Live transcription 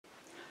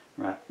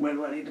Right, where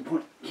do I need to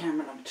put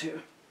camera number 2?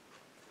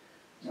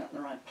 Is that in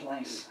the right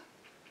place?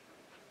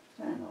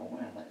 I don't know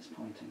where that is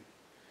pointing.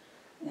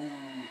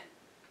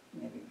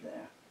 Maybe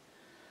there.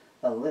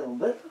 A little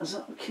bit, is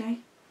that okay?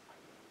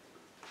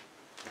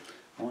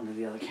 I wanted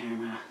the other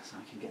camera so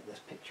I can get this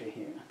picture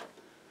here.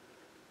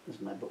 This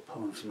is my book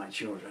poem for my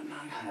children.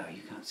 Oh,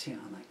 you can't see it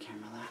on that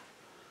camera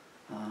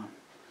there.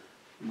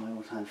 My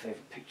all-time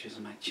favourite pictures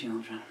of my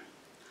children.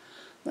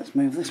 Let's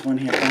move this one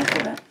here back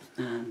a bit.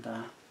 And,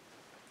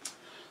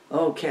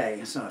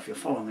 okay, so if you're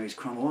following these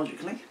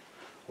chronologically,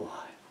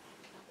 why?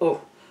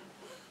 Oh,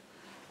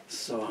 it's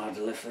so hard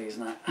to lift these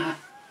now.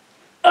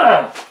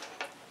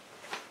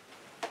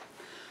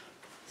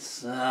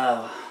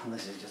 So,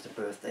 this is just a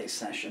birthday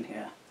session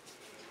here.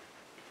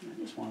 I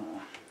just want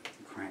to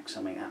crack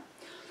something up.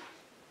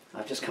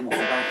 I've just come off the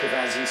back of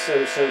As Ye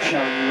Sow, So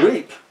Shall You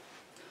Reap.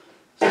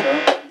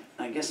 So,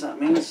 I guess that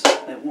means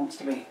it wants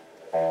to be...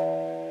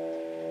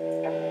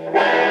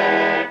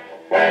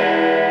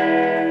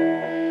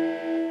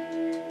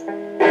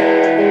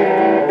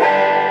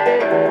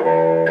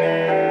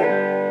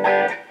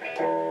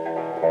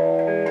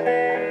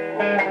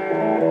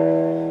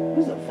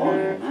 Where's the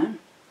volume, man?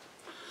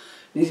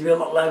 Needs to be a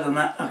lot louder than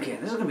that. Okay,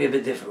 this is going to be a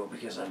bit difficult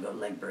because I've got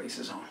leg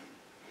braces on.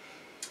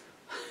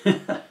 I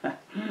don't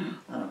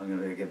know if I'm going to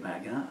be able to get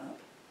back up.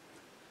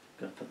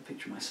 Got to put the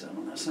picture of myself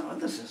on. That's not what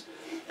this is.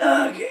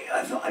 Okay,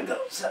 I thought I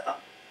got it set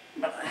up,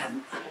 but I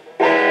hadn't.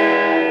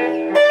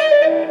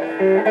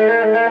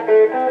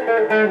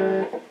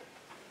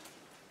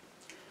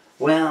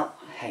 Well,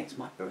 hey, it's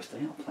my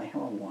birthday. I'll play how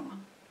I want.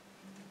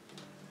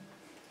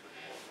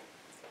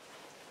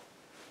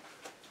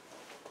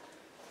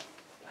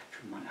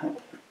 Electrum might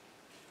help.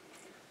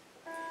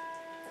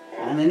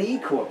 And an E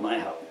chord might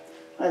help.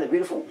 Hi there,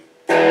 beautiful.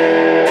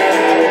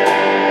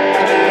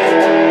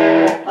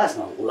 That's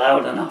not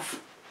loud enough.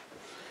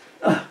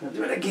 I'll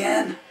do it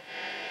again.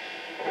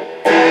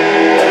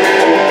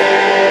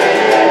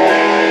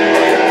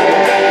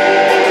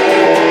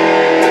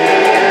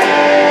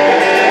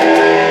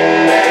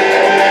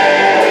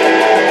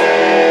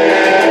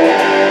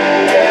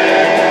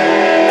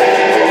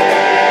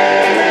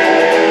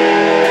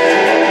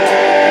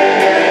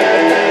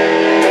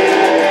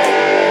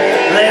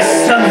 There's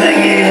something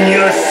in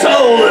your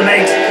soul that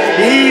makes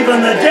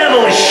even the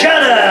devil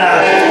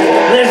shudder.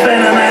 There's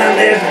venom and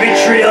there's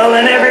vitriol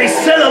in every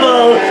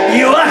syllable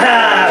you utter.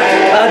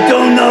 I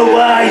don't know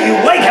why you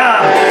wake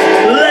up,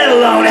 let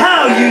alone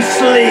how you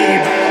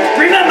sleep.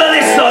 Remember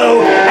this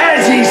though,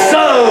 as ye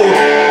sow,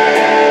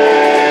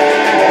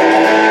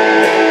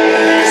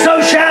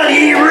 so shall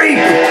ye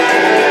reap.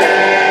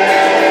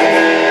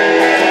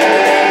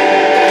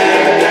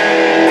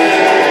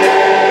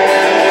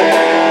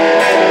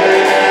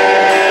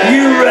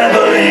 You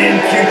revel in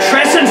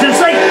putrescence and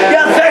slake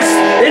your thirst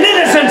in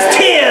innocence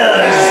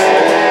tears.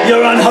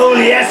 Your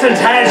unholy essence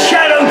has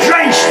shadow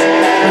drenched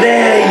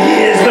their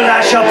years, but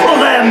I shall pull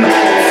them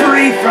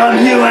free from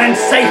you and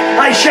safe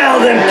I shall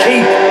them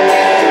keep.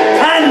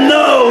 And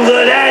know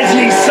that as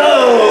ye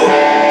sow,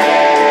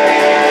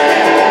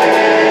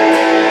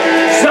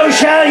 so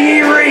shall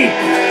ye reap.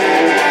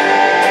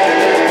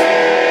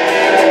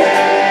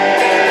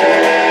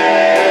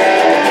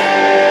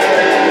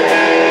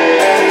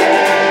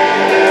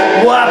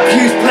 What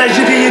abuse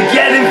pleasure do you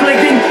get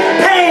inflicting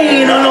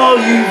pain on all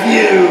you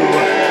view?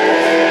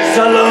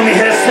 Salome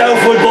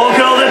herself would balk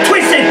at all the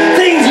twisted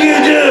things you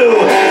do.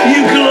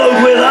 You gloat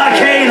with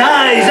arcane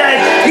eyes as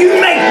you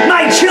make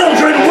my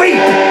children weep.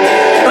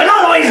 But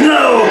always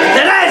know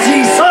that as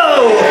ye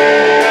sow,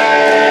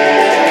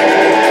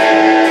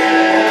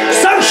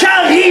 so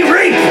shall ye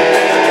reap.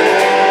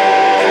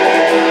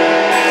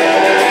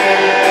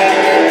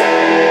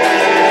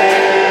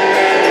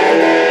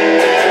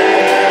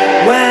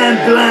 When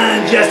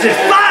blind justice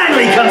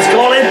finally comes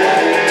calling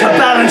to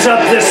balance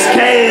up the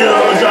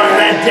scales, on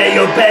that day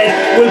your bed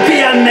will be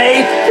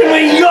unmade, and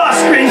when your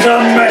screams of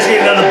mercy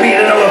will be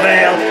to no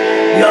avail,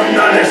 you'll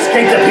not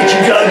escape the pit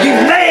you dug.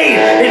 You've made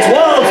its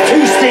walls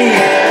too steep.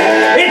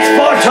 It's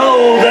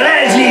foretold that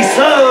as ye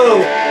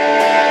sow,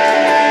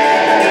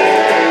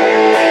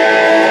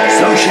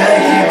 so shall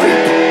ye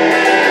reap.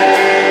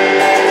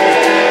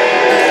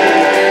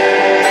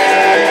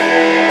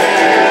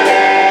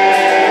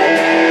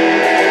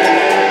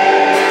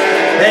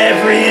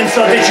 Every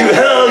insult that you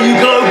hurl, you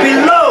glow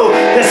below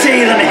to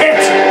see them hit.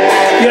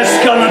 Your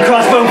skull and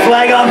crossbone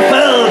flag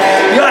unfurled,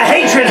 your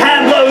hatred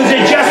hand blows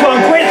it just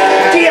won't quit.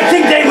 Do you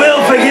think they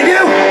will forgive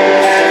you?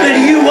 That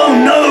you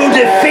won't know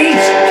defeat?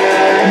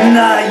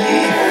 Nah,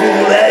 ye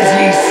fool, as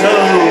ye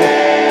sow,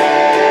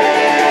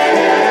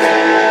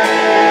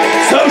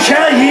 so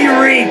shall ye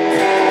reap.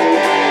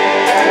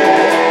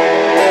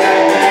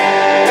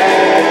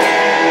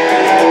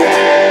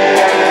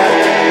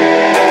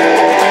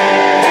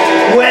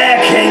 Where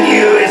can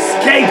you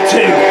escape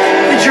to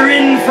that your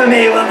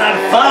infamy will not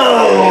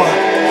follow?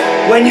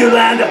 When you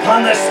land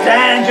upon the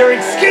stand, your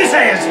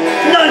excuses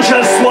none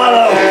shall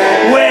swallow.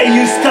 Where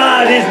you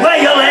start is where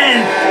you'll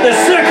end. The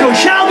circle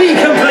shall be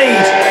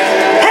complete.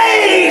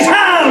 Hades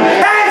hound,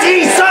 as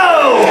ye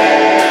sow,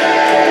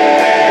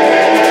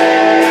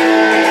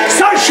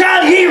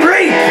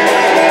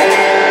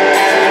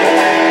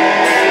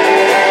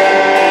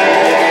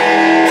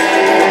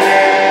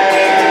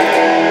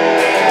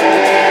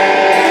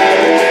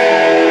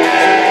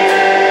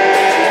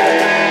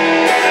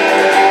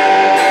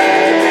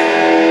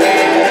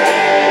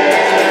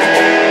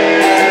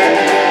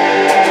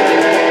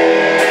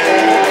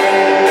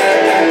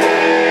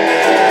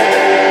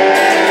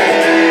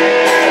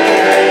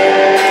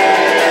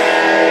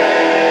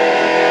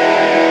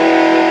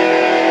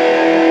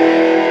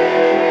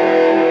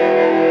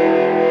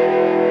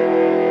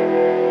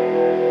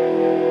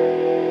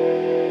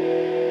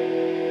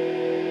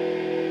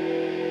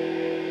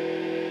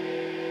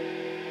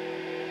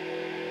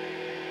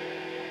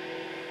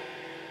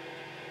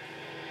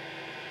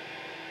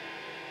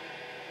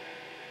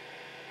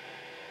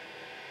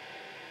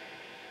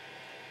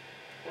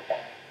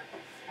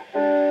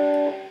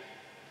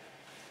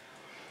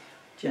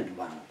 Gentle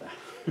ballad there.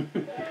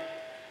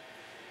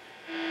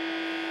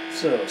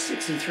 So,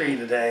 63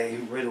 today,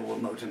 riddled with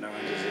motor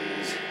neuron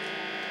disease.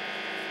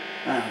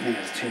 I don't think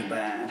that's too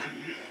bad.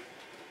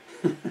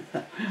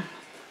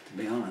 To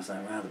be honest,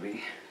 I'd rather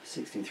be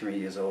 63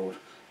 years old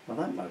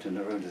without motor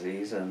neuron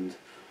disease and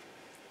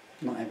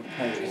not able to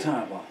play the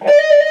guitar well.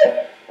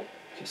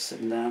 Just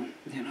sitting down,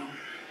 you know,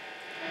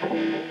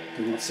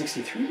 doing what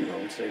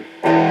 63-year-olds do.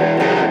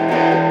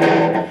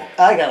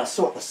 I gotta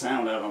sort the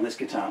sound out on this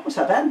guitar. What's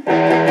that, Ben?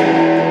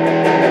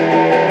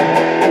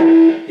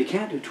 You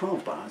can't do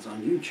 12 bars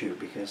on YouTube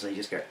because they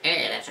just go,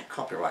 eh, that's a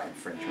copyright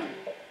infringement.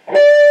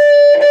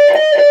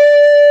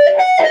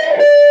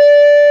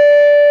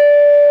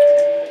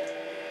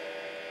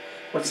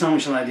 What song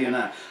shall I do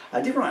now?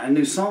 I did write a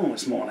new song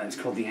this morning. It's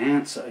called The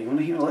Answer. You want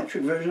to hear an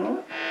electric version of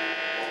it?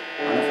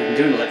 I don't know if we can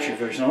do an electric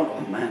version of it.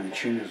 Oh man, the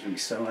tuners will be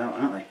so out,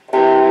 aren't they?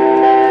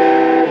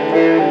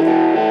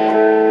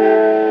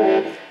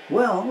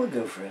 Well, we'll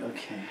go for it.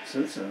 Okay,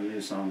 so this is a new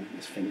song.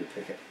 This finger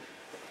pick it.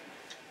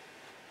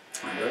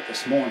 I wrote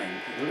this morning.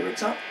 The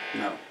lyrics up?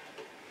 No.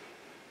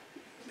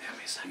 Give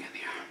me a second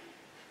here.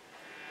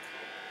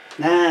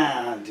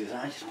 Nah, dude,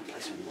 I just want to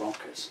play some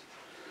rockers.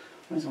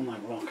 Where's all my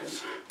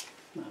rockers?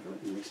 I've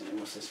written recently.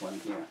 What's this one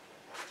here?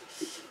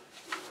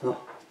 Oh,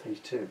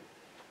 page 2.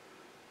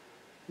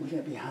 We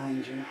get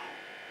behind you.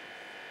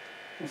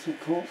 What's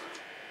it called?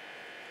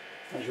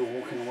 As you're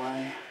walking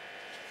away.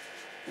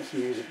 What's the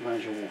music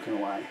as you're walking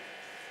away?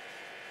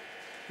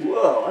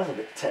 Whoa, that's a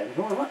bit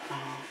technical, isn't it?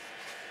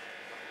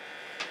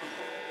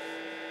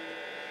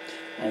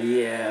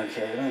 Yeah,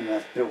 okay, I don't think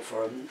that's built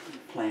for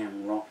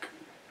playing rock.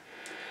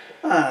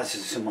 This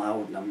is some of my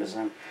old numbers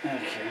then.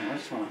 Okay, I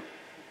just want to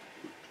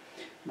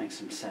make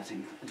some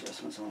setting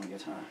adjustments on the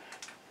guitar.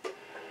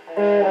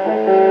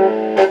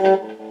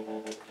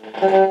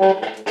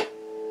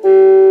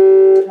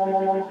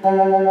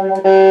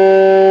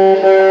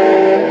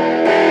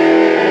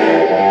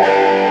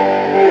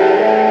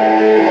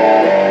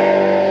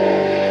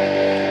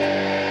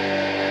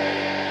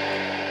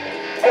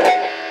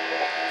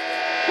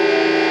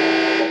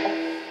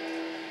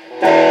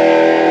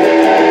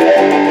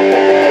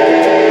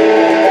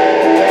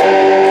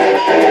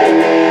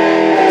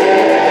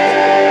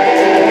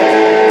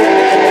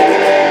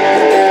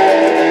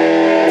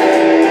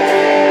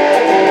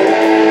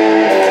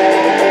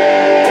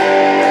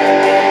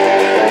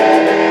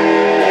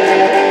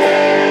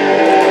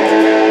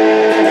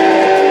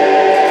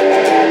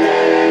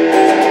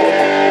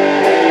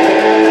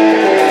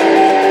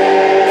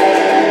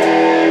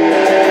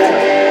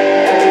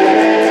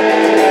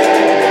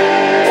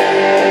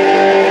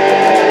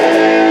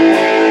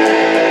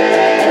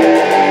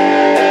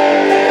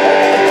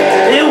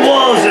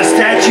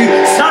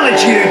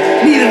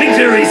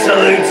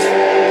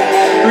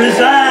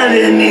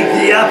 Beneath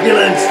the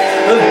opulence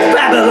of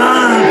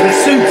Babylon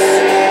pursuits,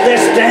 there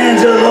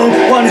stands alone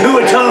one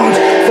who atones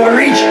for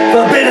each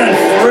forbidden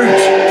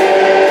fruit.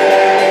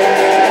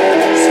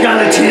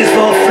 Scarlet tears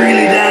fall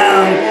freely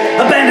down,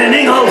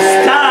 abandoning all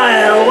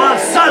style, while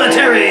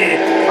solitary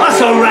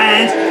also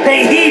rant,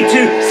 they heave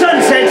to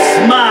sunset's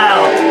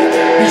smile.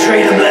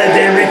 Betrayed and bled,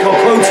 their recall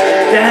quotes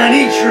down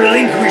each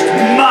relinquished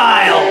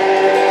mile.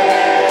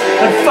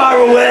 And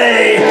far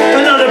away,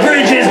 another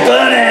bridge is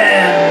burning.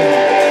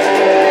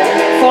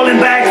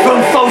 Falling back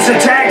from false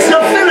attacks, the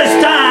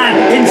Philistine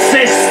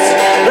insists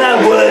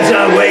that words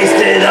are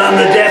wasted on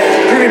the deaf,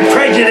 proving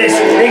prejudice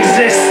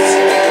exists.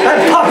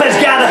 And paupers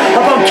gather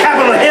upon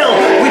Capitol Hill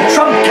with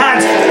trump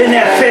cards in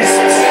their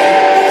fists.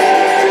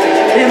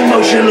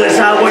 Emotionless,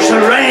 I watch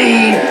the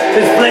rain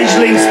as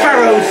fledgling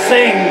sparrows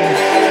sing,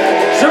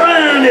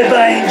 surrounded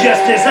by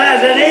injustice as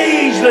an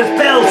ageless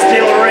bell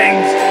still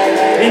rings.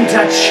 In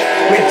touch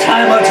with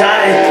time or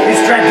tide,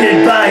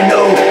 distracted by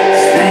no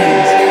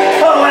stains.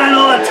 Oh, and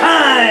all the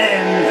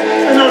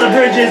time, another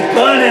bridge is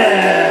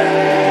burning.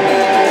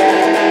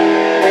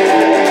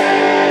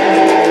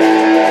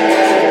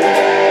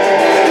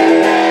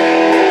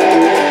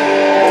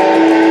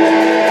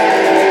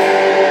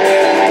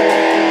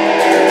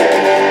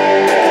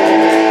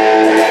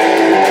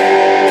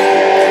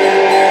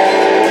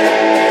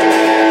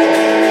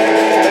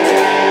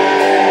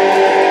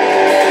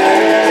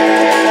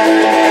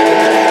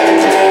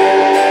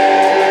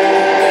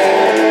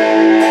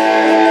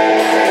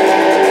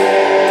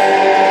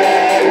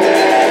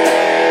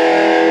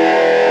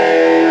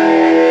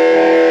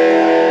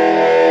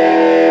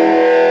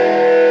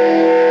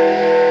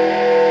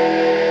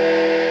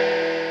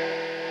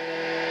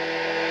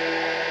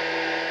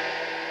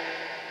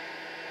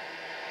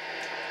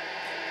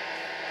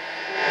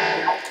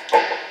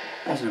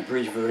 That's an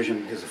abridged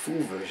version because the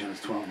full version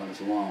is 12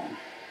 minutes long.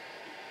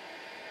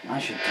 I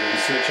should do in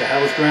search of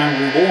Hell's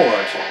Grand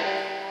Reward,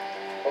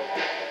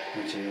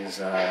 which is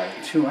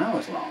 2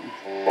 hours long.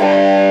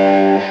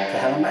 To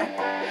hell and back.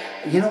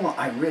 You know what?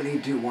 I really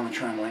do want to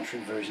try an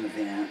electric version of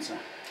The Answer.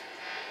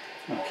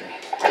 Okay.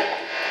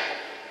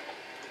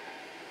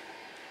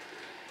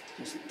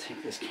 Just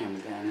take this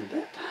camera down a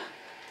bit.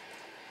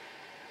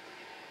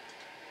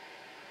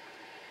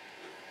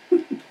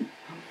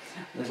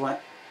 There's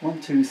like 1,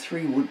 2,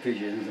 3 wood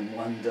pigeons and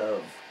 1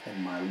 dove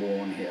in my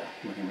lawn here,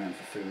 looking around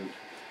for food.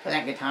 Put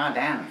that guitar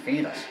down and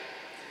feed us.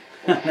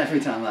 And every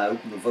time I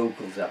open the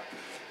vocals up,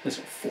 they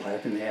sort of fly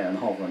up in the air and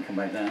hover and come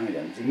back down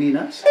again. Does he mean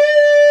us?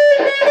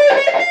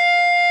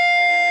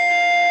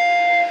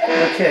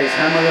 Okay, so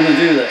how am I going to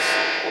do this?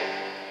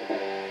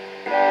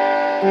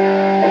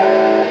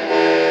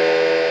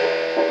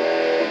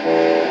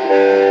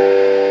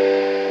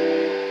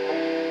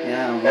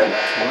 Yeah, I don't like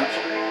that too much.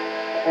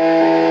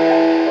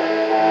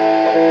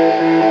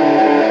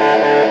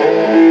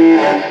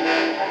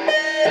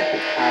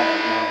 I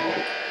don't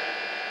know.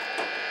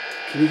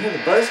 Can you hear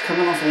the buzz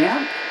coming off the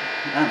amp?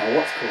 I don't know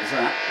what's caused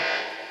that.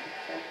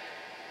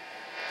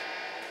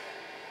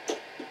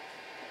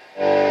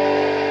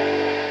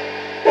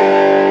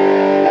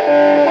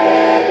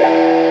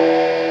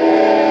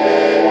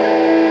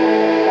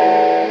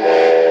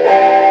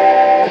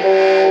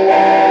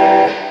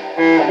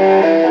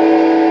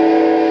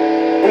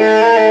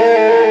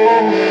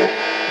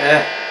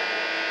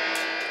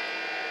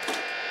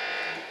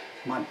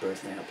 My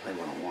birthday, I'll play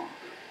what I want.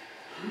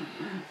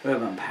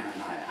 Urban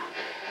Paranoia.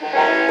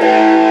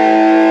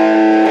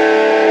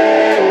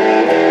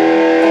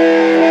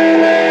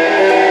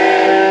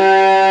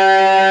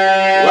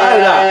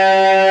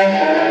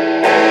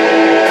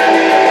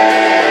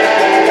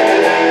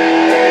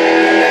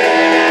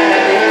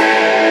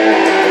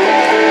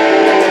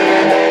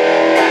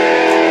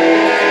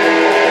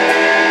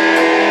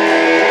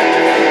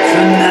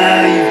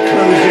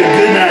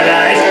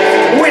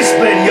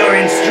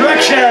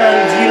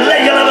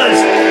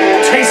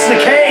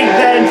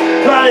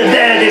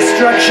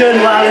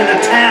 While in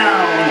the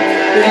town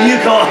that you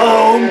call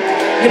home,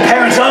 your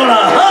parents own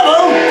a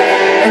hovel,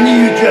 and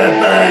you drive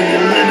by in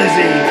your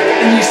limousine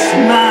and you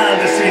smile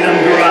to see them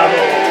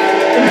grovel.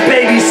 And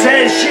baby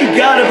says she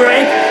got a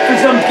break from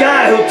some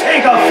guy who'll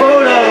take a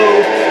photo,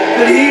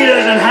 but he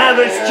doesn't have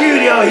a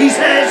studio. He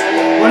says,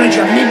 why don't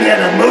you meet me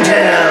at a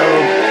motel?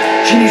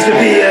 She needs to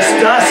be a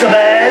star so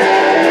bad.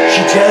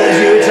 She tells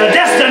you it's her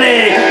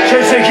destiny.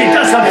 So she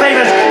does some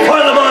favors for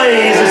the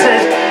boys and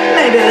says,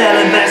 maybe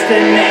they'll invest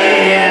in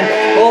me. And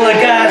all the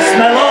guys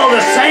smell all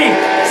the same,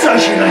 so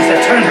she learns to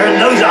turn her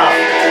nose off.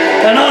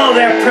 And all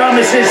their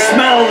promises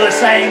smell the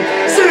same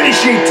soon as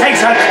she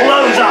takes her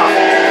clothes off.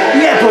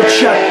 The airport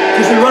shut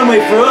because the runway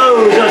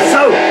froze, or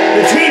so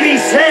the TV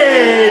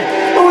said.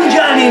 Oh,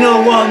 Johnny No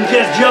One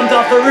just jumped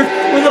off the roof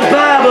with a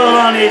Bible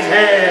on his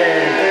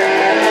head.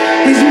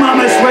 His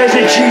mama swears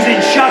that she's in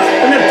shock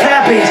and the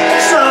pappy's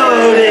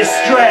so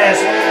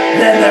distressed.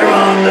 Then they're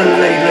on the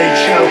Late Late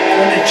Show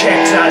and the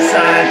checks are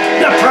signed,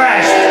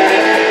 depressed.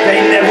 They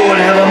never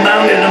would have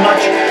amounted to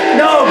much.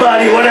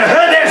 Nobody would have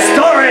heard their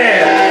story.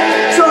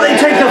 So they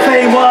take the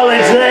fame while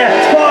it's there.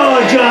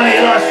 Poor Johnny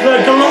lost the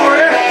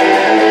glory.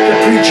 The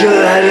preacher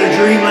had a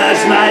dream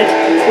last night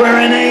where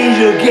an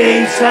angel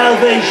gave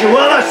salvation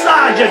while a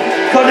sergeant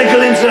caught a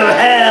glimpse of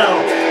hell.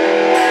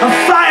 And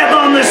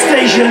firebombed the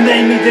station.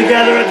 They meet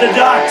together at the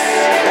docks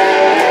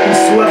and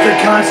swept the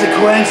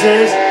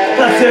consequences.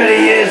 For 30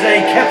 years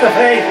they kept the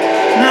faith.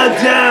 Now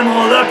damn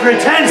all the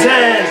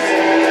pretenses.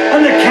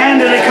 And the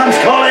candidate comes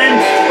calling,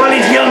 well,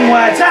 he's young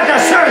whites after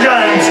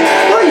surgeons.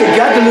 Well, you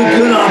got to look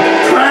good on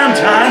prime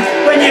time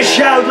when you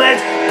shout,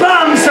 let's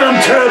bomb some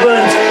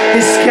turbans.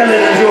 His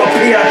skeleton through a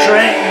PR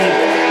train.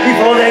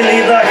 Before they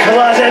leave the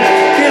closet,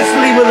 he'll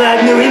sleep with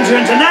that new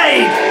intern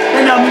tonight.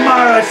 And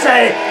tomorrow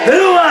say,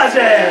 who was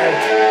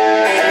it?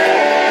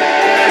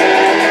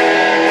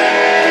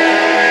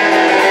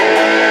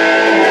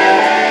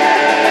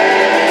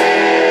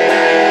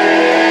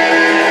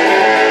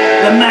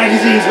 The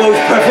magazine's most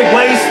perfect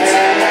wastes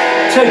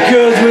to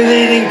girls with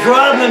eating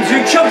problems who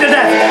choke to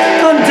death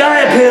on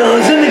diet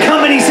pills. And the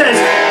company says,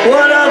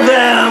 what of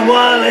them?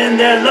 While in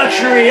their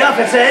luxury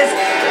offices,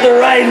 the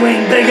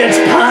right-wing bigots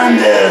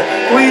ponder.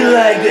 We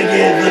like to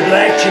give the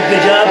black chick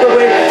the job, but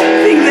we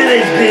think that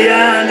it's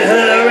beyond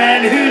her.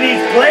 And who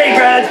needs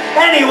playgrounds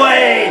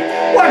anyway?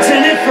 What's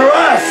in it for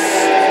us?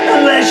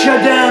 Unless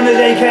shut down the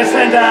daycare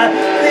center,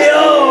 the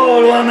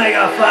old will make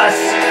a fuss.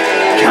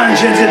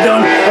 Conscience it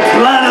don't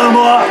apply no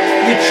more.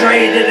 You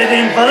traded it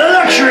in for the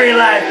luxury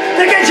life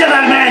to get you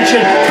that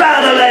mansion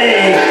by the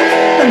lake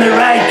and the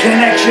right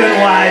connection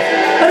wife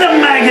and the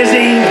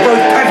magazine's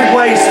both perfect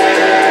waste.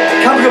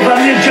 Come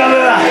from your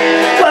jugger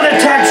while the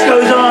tax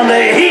goes on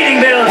the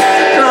heating bills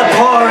to the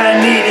poor and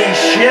needy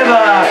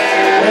shiver.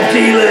 The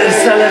dealers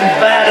selling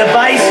bad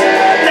advice,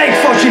 make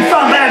fortune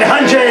from bad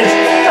hunches,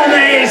 and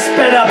they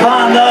spit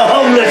upon the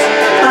homeless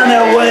on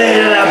their way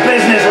to their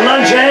business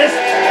lunches.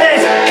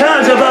 There's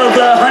clouds above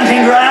the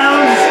hunting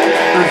grounds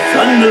and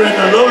thunder in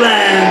the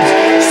lowlands,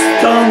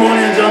 storm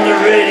warnings on the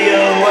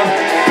radio, and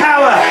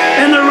power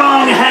in the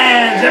wrong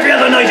hands every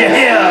other night you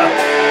hear.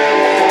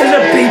 There's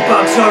a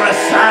beatbox or a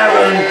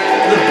siren.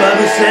 The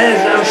Bible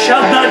says thou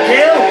shalt not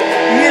kill.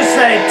 You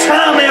say,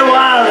 tell me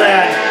why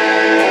then.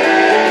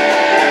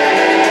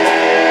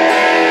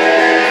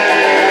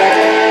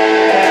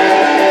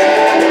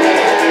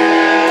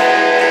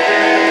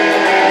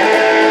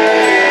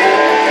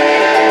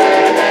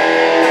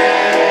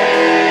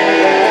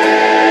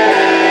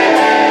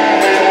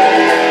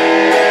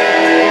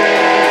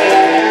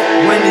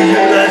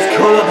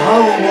 call up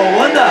home or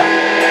wonder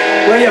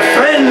where your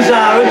friends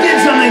are, or did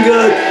something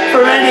good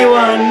for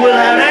anyone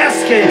without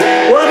asking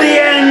what the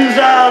ends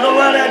are. The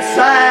world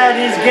outside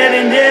is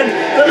getting dim,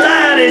 the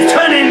light is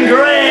turning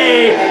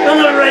grey, and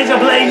the razor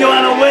blade you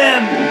on a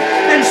whim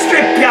and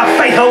strip your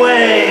faith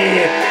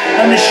away.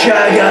 And the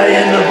shy guy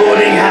in the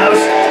boarding house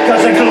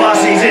cuts the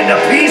glossies into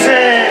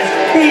pieces.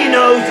 He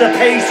knows the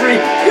pastry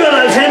good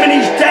as him, and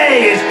each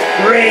day his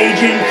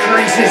rage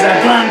increases. That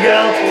blonde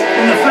girl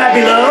in the flat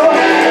below,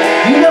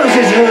 he knows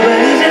it's her,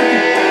 but is it?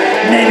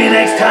 Maybe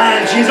next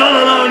time she's all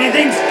alone, he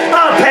thinks,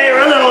 I'll pay her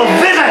a little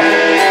visit.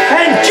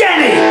 And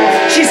Jenny,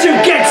 she still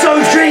gets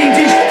those dreams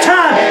each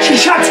time she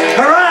shuts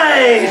her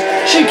eyes.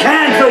 She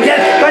can't forget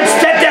what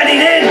stepdaddy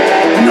did,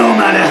 no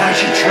matter how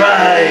she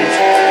tries.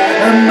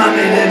 Her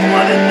mummy didn't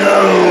want to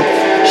know,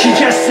 she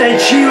just said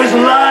she was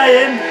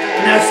lying.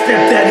 Now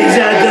stepdaddy's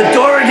at the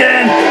door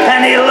again,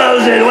 and he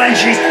loves it when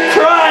she's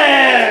crying.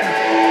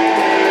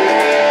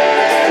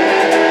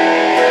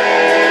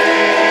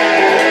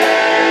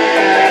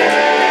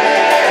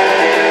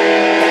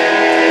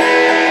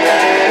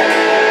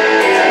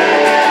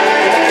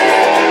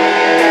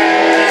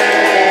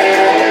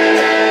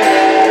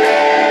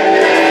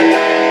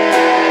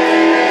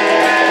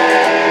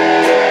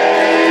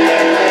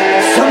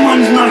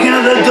 Knocking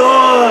at the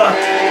door.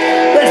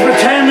 Let's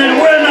pretend that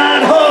we're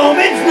not home.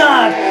 It's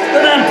not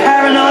that I'm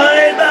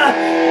paranoid, but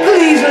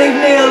please leave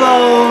me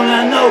alone.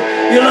 I know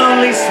you'll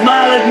only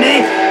smile at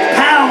me,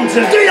 pounce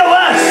and do your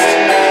worst.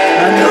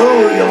 I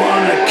know you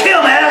want to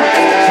kill me,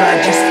 so I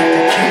just have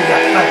to kill you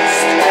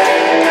first.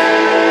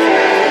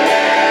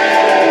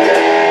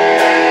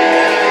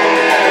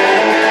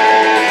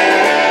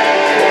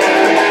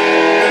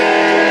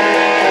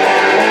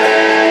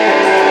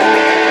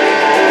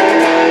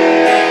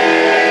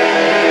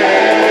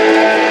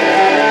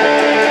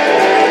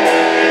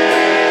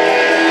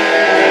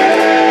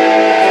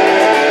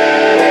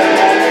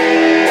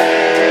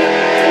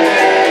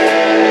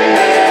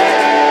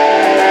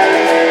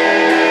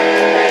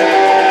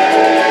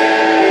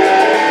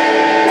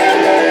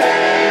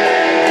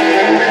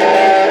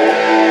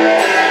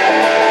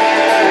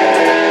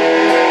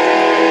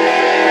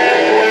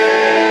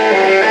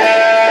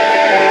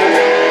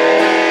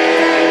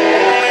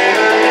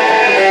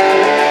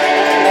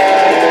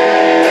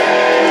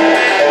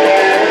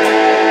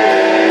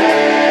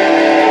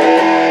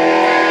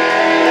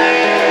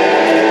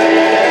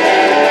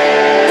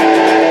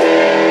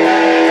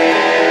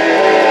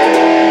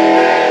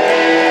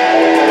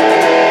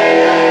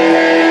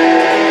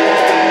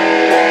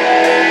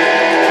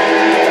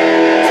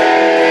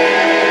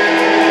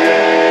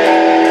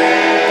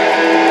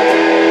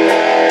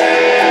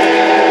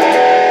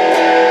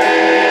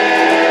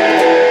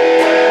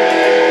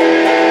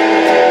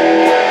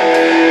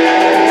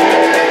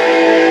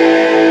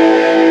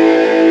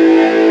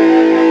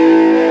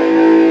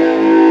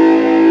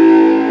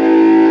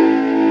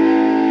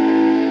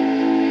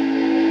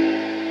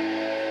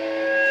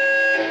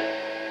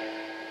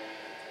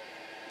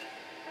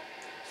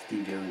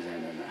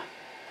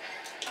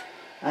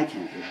 I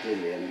can't hear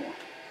Dilly anymore.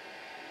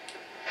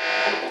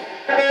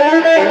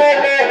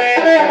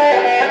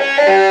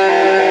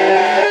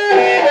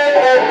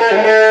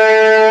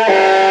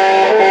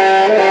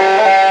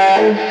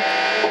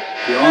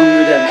 Beyond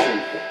Redemption.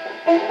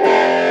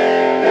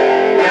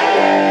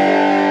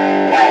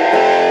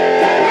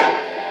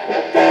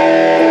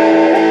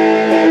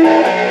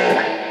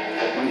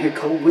 Want to hear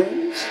Cold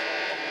Winds?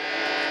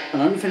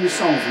 An unfinished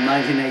song from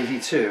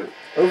 1982.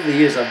 Over the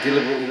years I've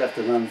deliberately left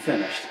it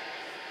unfinished.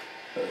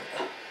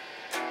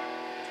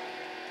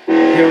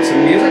 Hear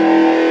some music?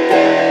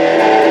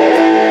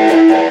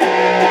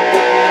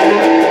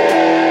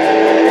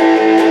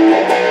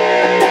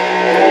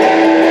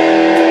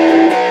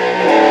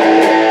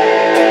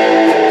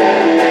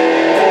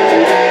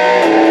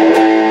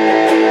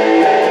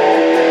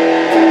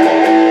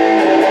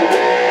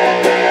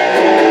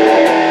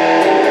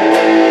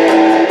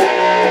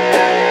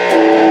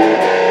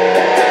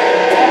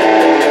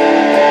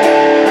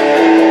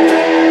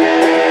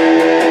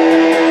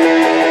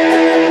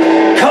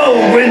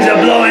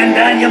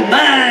 Your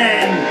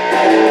mind,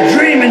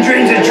 dreaming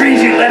dreams of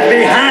dreams you left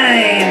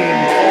behind.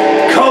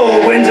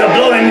 Cold winds are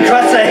blowing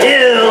across the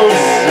hills,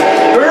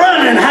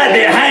 run and hide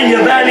behind your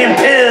Valium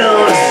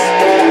pills.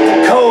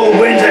 Cold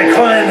winds are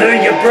crawling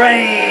through your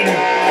brain,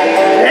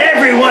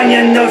 everyone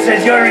you know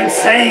says you're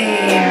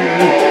insane.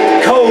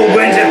 Cold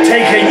winds have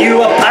taken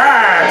you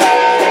apart,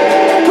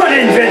 put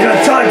individual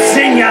thoughts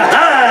in your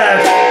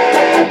heart,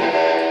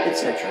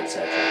 etc,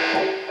 etc.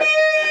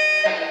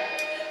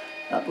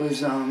 That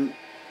was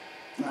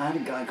I had a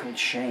guy called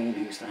Shane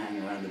who used to hang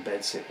around the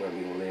bedsit where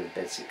we all lived.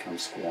 Bedsit come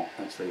squat.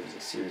 Actually, it was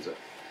a series of,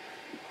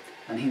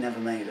 and he never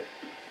made it.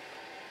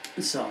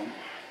 So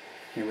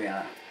here we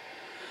are,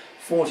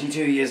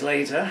 42 years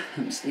later.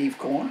 And Steve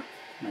Core,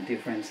 my dear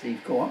friend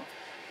Steve Core,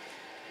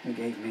 who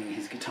gave me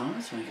his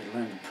guitar so I could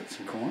learn to put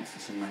some chords to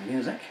some of my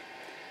music,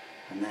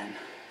 and then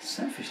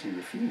selfishly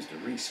refused to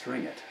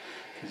restring it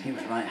because he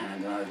was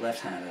right-handed and I was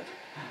left-handed.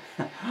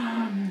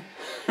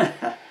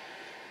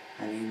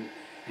 I mean,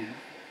 you know,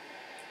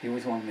 He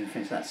always wanted me to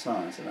finish that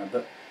song. I said, no,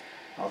 but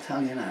I'll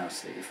tell you now,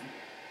 Steve,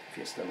 if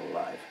you're still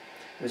alive.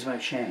 It was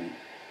about Shane.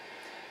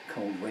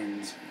 Cold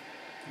Winds.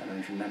 I don't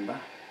know if you remember.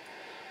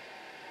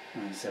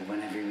 And I said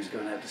whenever he was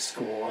going out to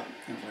score,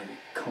 it was like a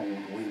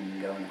cold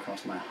wind going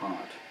across my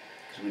heart.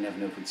 Because we never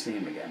knew if we'd see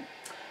him again.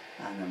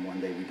 And then one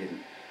day we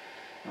didn't.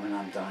 I mean,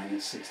 I'm dying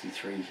at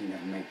 63, he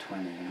never made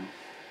 20, you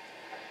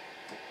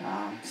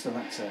know. So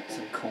that's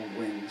some Cold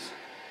Winds.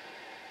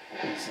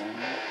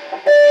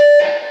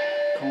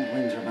 Cold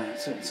winds are about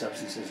certain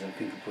substances that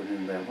people put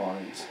in their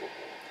bodies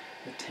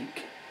that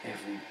take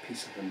every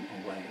piece of them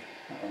away,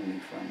 not only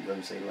from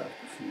those they love,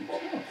 but from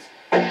themselves.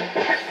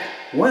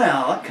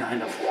 Well, that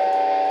kind of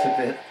took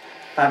the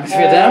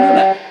atmosphere down a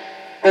bit.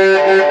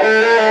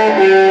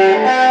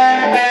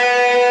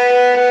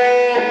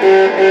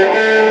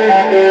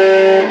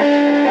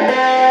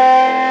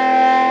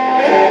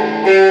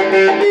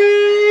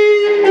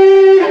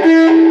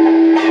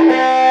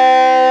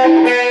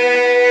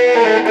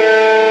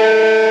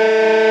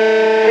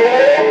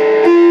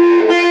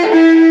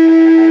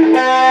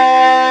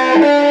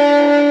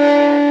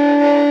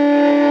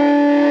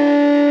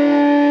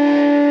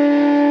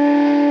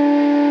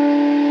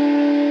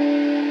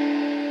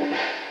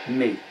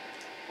 Me.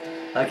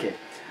 Okay.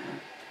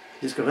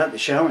 Just got out of the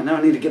shower and now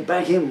I need to get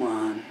back in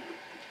one.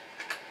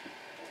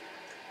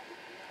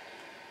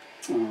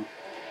 Oh.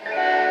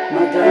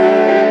 My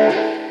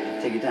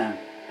darling. Take it down.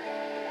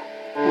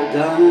 My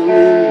darling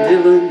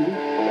Dylan,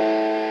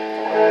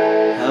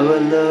 how I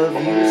love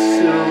you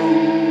so.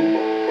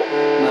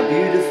 My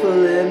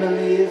beautiful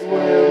Emily is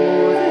well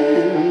more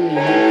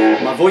than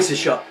you. My voice is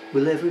shot.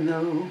 Will ever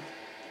know.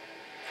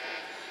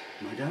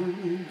 My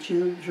darling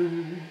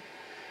children,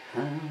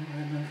 how I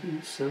love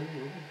you so,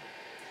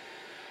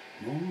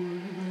 more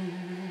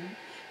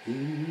than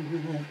you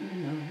will ever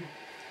know.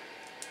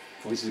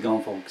 Voice is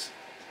gone, folks.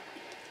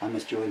 I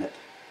must join it.